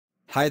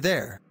Hi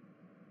there.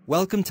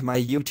 Welcome to my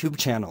YouTube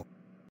channel.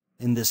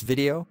 In this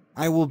video,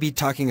 I will be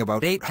talking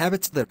about 8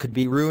 habits that could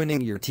be ruining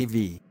your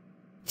TV.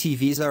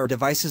 TVs are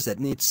devices that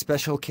need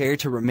special care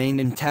to remain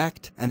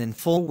intact and in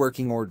full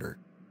working order.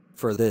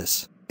 For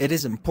this, it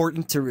is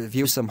important to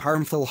review some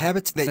harmful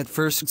habits that at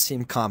first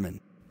seem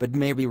common, but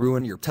maybe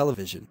ruin your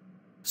television.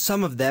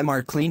 Some of them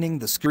are cleaning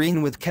the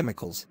screen with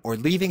chemicals or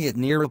leaving it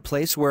near a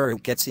place where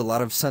it gets a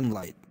lot of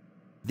sunlight.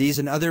 These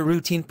and other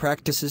routine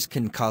practices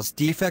can cause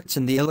defects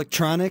in the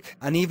electronic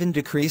and even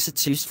decrease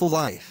its useful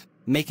life,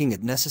 making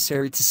it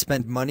necessary to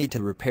spend money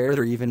to repair it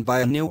or even buy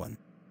a new one.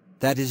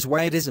 That is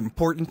why it is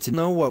important to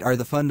know what are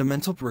the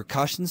fundamental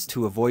precautions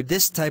to avoid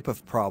this type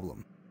of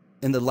problem.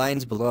 In the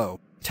lines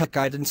below,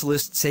 Techidence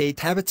lists 8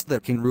 habits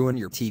that can ruin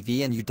your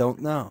TV and you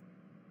don't know.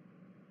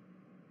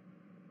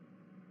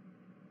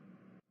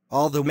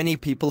 Although many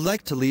people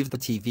like to leave the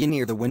TV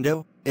near the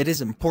window, it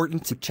is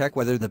important to check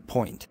whether the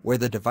point where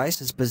the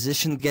device is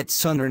positioned gets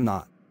sun or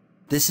not.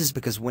 This is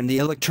because when the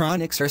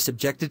electronics are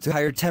subjected to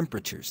higher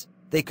temperatures,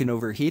 they can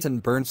overheat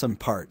and burn some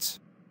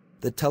parts.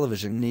 The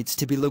television needs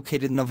to be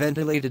located in a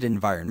ventilated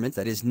environment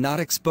that is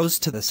not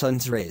exposed to the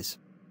sun's rays.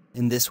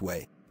 In this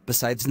way,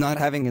 besides not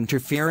having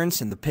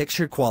interference in the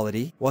picture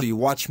quality while you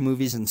watch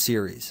movies and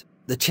series,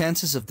 the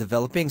chances of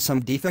developing some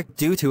defect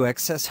due to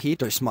excess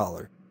heat are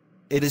smaller.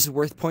 It is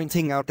worth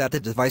pointing out that the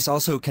device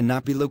also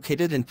cannot be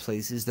located in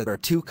places that are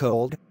too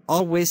cold.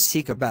 Always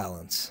seek a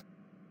balance.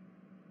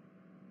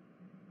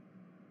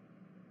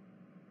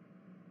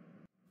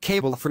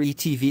 Cable-free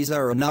TVs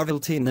are a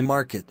novelty in the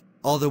market,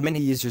 although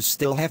many users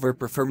still have or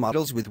prefer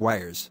models with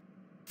wires.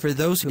 For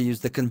those who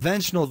use the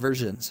conventional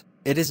versions,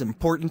 it is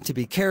important to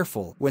be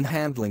careful when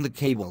handling the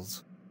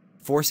cables.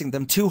 Forcing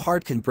them too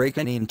hard can break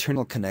any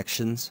internal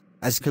connections,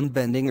 as can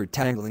bending or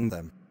tangling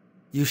them.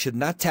 You should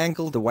not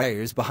tangle the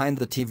wires behind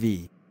the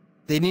TV.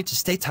 They need to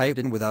stay tight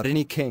and without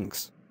any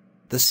kinks.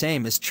 The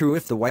same is true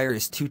if the wire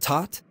is too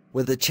taut,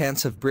 with a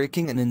chance of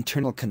breaking an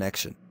internal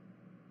connection.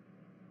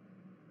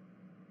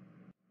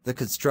 The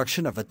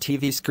construction of a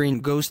TV screen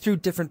goes through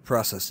different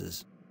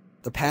processes.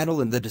 The panel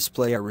and the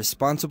display are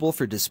responsible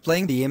for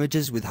displaying the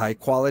images with high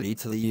quality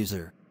to the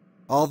user.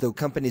 Although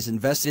companies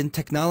invest in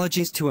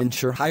technologies to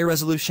ensure high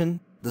resolution,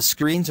 the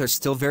screens are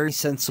still very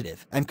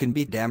sensitive and can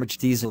be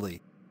damaged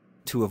easily.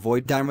 To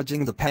avoid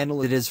damaging the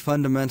panel, it is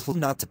fundamental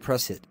not to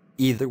press it,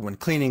 either when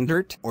cleaning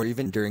dirt or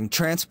even during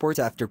transport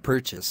after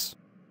purchase.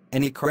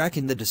 Any crack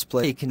in the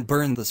display can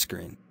burn the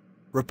screen.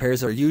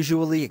 Repairs are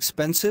usually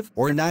expensive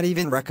or not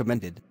even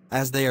recommended,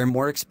 as they are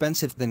more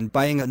expensive than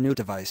buying a new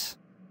device.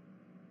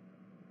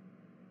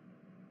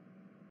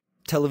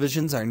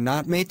 Televisions are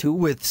not made to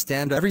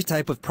withstand every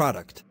type of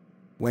product.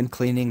 When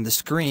cleaning the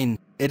screen,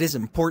 it is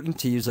important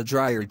to use a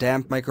dry or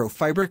damp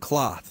microfiber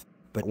cloth,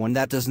 but one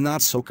that does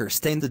not soak or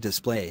stain the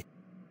display.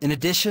 In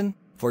addition,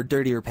 for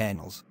dirtier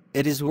panels,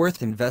 it is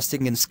worth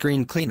investing in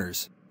screen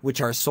cleaners,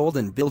 which are sold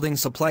in building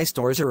supply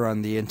stores or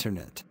on the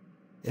internet.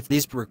 If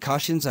these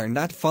precautions are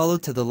not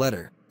followed to the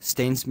letter,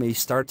 stains may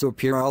start to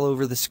appear all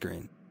over the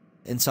screen.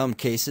 In some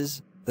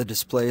cases, the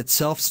display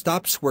itself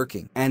stops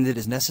working and it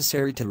is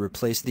necessary to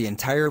replace the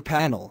entire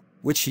panel,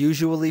 which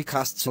usually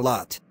costs a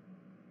lot.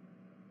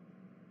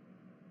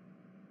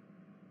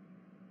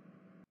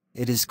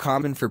 It is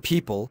common for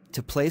people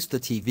to place the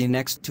TV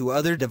next to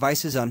other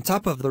devices on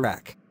top of the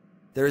rack.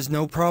 There is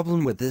no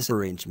problem with this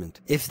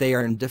arrangement if they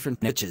are in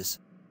different niches.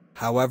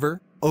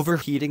 However,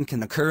 overheating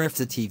can occur if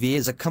the TV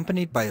is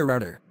accompanied by a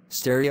router,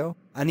 stereo,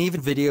 and even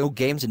video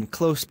games in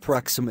close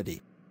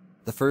proximity.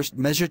 The first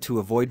measure to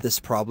avoid this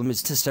problem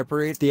is to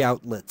separate the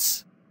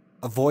outlets.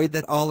 Avoid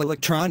that all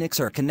electronics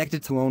are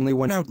connected to only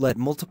one outlet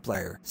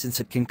multiplier, since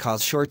it can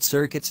cause short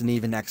circuits and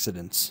even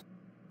accidents.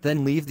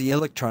 Then leave the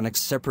electronics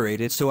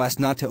separated so as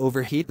not to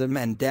overheat them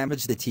and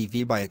damage the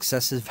TV by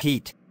excessive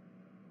heat.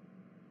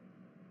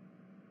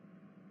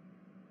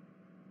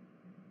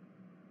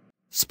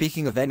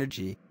 Speaking of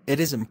energy, it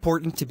is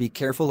important to be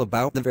careful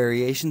about the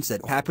variations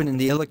that happen in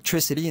the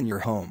electricity in your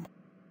home.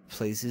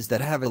 Places that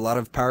have a lot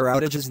of power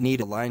outages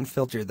need a line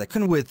filter that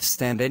can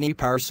withstand any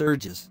power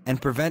surges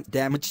and prevent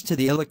damage to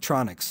the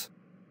electronics.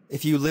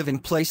 If you live in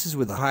places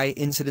with a high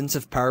incidence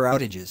of power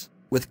outages,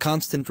 with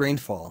constant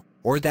rainfall,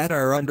 or that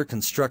are under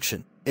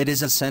construction, it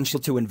is essential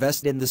to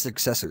invest in this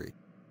accessory.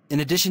 In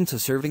addition to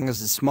serving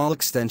as a small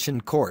extension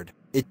cord,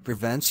 it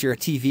prevents your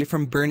TV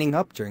from burning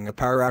up during a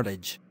power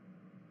outage.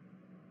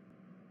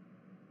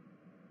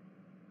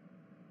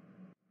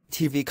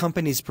 TV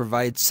companies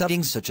provide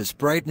settings such as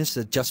brightness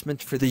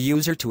adjustment for the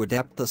user to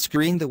adapt the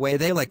screen the way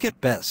they like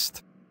it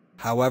best.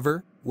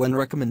 However, one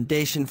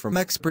recommendation from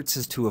experts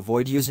is to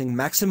avoid using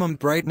maximum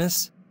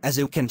brightness, as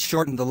it can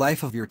shorten the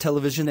life of your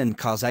television and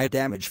cause eye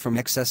damage from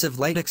excessive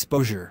light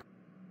exposure.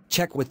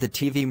 Check what the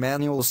TV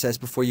manual says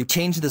before you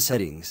change the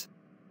settings.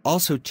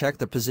 Also check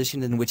the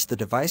position in which the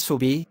device will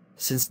be,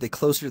 since the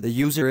closer the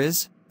user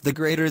is, the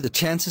greater the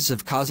chances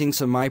of causing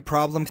some eye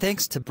problem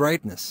thanks to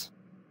brightness.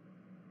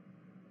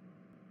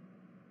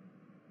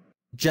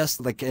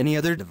 Just like any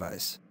other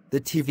device,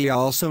 the TV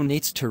also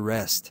needs to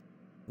rest.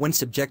 When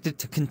subjected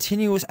to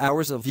continuous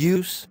hours of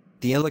use,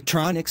 The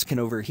electronics can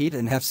overheat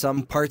and have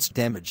some parts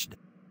damaged.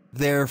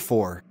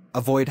 Therefore,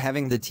 avoid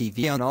having the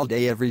TV on all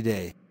day every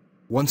day.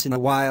 Once in a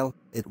while,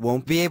 it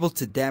won't be able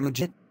to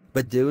damage it,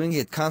 but doing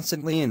it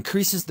constantly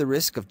increases the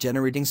risk of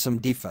generating some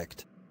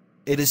defect.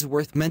 It is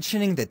worth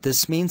mentioning that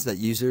this means that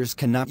users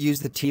cannot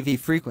use the TV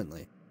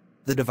frequently.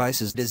 The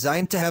device is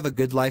designed to have a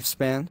good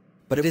lifespan,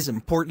 but it is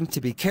important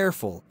to be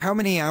careful how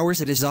many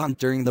hours it is on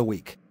during the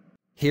week.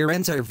 Here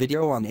ends our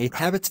video on 8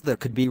 habits that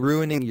could be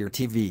ruining your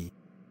TV.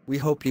 We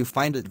hope you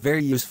find it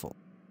very useful.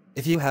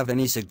 If you have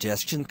any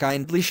suggestion,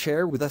 kindly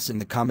share with us in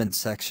the comments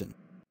section.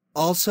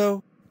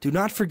 Also, do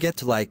not forget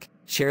to like,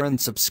 share and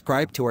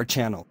subscribe to our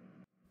channel.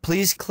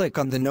 Please click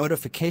on the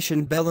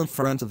notification bell in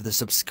front of the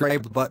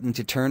subscribe button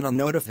to turn on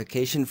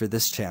notification for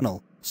this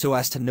channel, so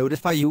as to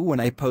notify you when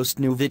I post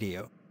new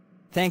video.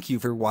 Thank you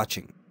for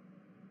watching.